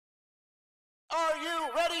Are you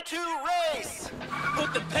ready to race?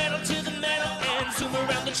 Put the pedal to the metal and zoom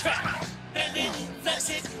around the track. Bend it, flex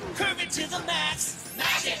it, curve it to the max.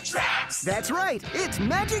 Magic Tracks! That's right, it's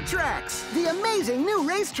Magic Tracks, the amazing new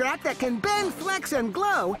racetrack that can bend, flex, and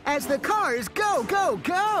glow as the cars go, go,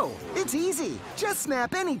 go! It's easy. Just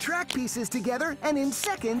snap any track pieces together, and in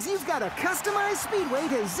seconds you've got a customized speedway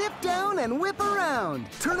to zip down and whip around.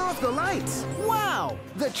 Turn off the lights. Wow!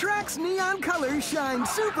 The track's neon colors shine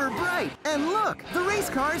super bright. And look, the race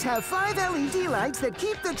cars have 5 LED lights that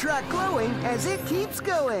keep the track glowing as it keeps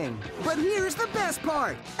going. But here's the best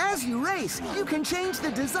part. As you race, you can change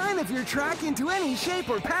the design of your track into any shape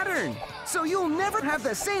or pattern, so you'll never have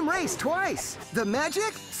the same race twice. The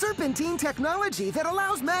Magic Serpentine technology that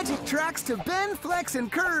allows Magic Tracks to bend, flex,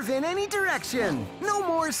 and curve in any direction. No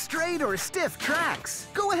more straight or stiff tracks.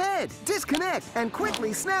 Go ahead, disconnect, and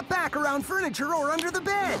quickly snap back around furniture or under the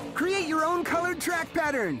bed. Create your own colored track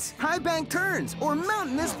patterns, high bank turns, or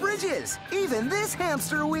mountainous bridges. Even this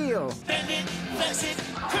hamster wheel. Bend it, flex it,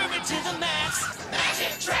 curve it to the max.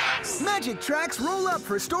 Magic Tracks! Magic Tracks roll up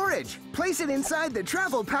for storage. Place it inside the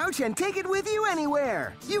travel pouch and take it with you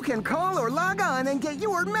anywhere. You can call or log on and get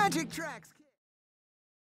your Magic Tracks.